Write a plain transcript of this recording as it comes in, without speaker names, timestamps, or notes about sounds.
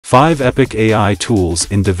5 Epic AI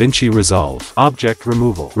Tools in DaVinci Resolve. Object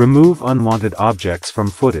Removal. Remove unwanted objects from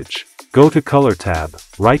footage. Go to Color tab,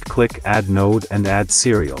 right-click Add Node and add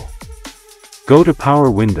Serial. Go to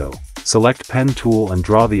Power window, select Pen tool and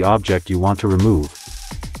draw the object you want to remove.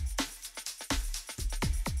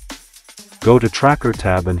 Go to Tracker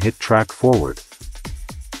tab and hit Track Forward.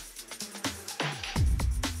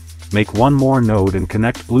 Make one more node and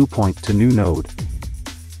connect blue point to new node.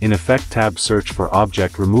 In Effect tab, search for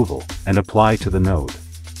Object Removal, and apply to the node.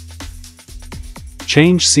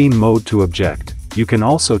 Change Scene Mode to Object. You can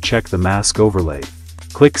also check the Mask Overlay.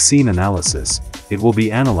 Click Scene Analysis, it will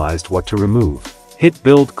be analyzed what to remove. Hit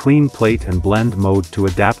Build Clean Plate and Blend Mode to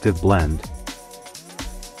Adaptive Blend.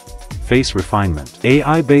 Face Refinement.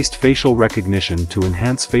 AI-based facial recognition to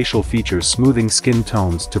enhance facial features, smoothing skin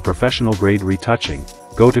tones to professional-grade retouching.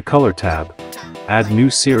 Go to Color tab, add new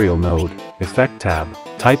serial node, Effect tab,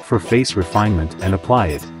 type for Face Refinement and apply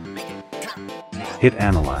it. Hit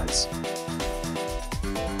Analyze.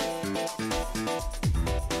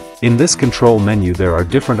 In this control menu there are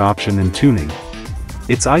different options in tuning.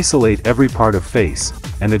 It's isolate every part of face,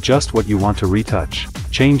 and adjust what you want to retouch.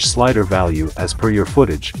 Change slider value as per your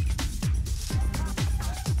footage,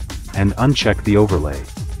 and uncheck the overlay.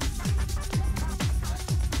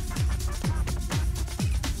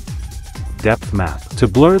 Depth Map. To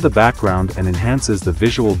blur the background and enhances the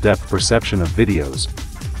visual depth perception of videos.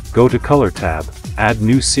 Go to Color tab, add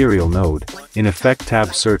new serial node, in Effect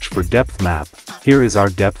tab search for Depth Map, here is our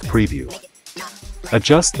depth preview.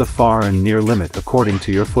 Adjust the far and near limit according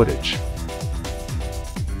to your footage.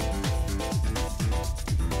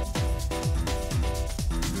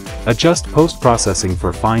 Adjust post-processing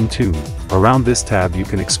for fine-tune. Around this tab you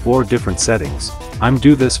can explore different settings. I'm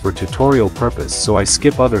do this for tutorial purpose so I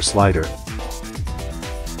skip other slider.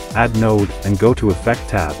 Add node, and go to Effect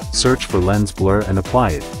tab, search for Lens Blur and apply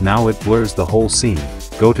it. Now it blurs the whole scene.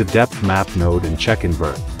 Go to Depth Map node and check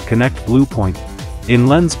Invert. Connect blue point. In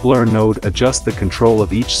Lens Blur node adjust the control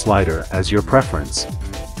of each slider as your preference.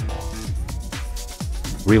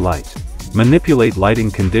 Relight. Manipulate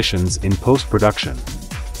lighting conditions in post-production.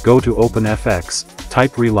 Go to OpenFX,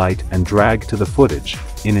 type Relight and drag to the footage.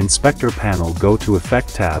 In Inspector panel go to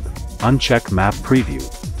Effect tab, uncheck Map Preview.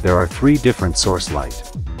 There are 3 different source light.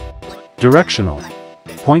 Directional,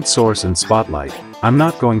 point source and spotlight. I'm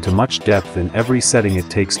not going to much depth in every setting, it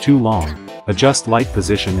takes too long. Adjust light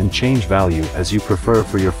position and change value as you prefer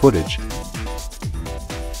for your footage.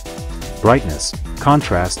 Brightness,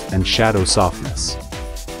 contrast and shadow softness.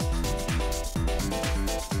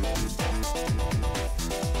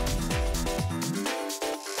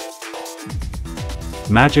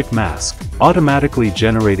 Magic Mask. Automatically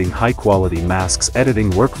generating high-quality masks, editing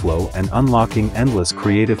workflow and unlocking endless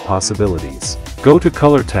creative possibilities. Go to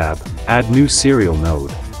Color tab, add new serial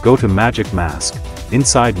node, go to Magic Mask.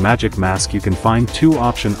 Inside Magic Mask you can find 2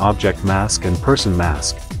 options: Object Mask and Person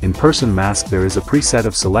Mask. In Person Mask there is a preset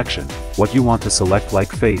of selection, what you want to select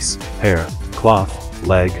like face, hair, cloth,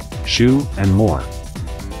 leg, shoe, and more.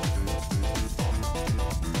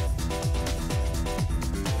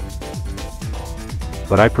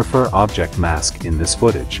 But I prefer Object Mask in this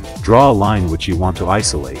footage. Draw a line which you want to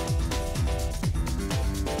isolate.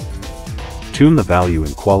 Tune the value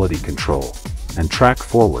in Quality Control, and track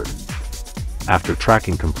forward. After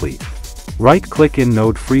tracking complete, right-click in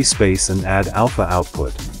Node Free Space and add Alpha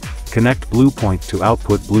Output. Connect blue point to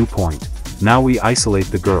output blue point. Now we isolate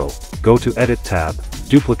the girl. Go to Edit tab,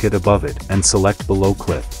 duplicate above it, and select Below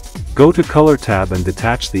Clip. Go to Color tab and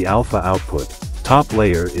detach the alpha output. Top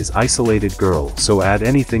layer is isolated girl, so add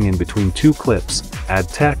anything in between 2 clips, add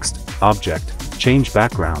text, object, change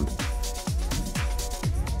background.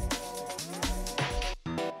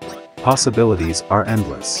 Possibilities are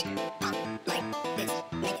endless.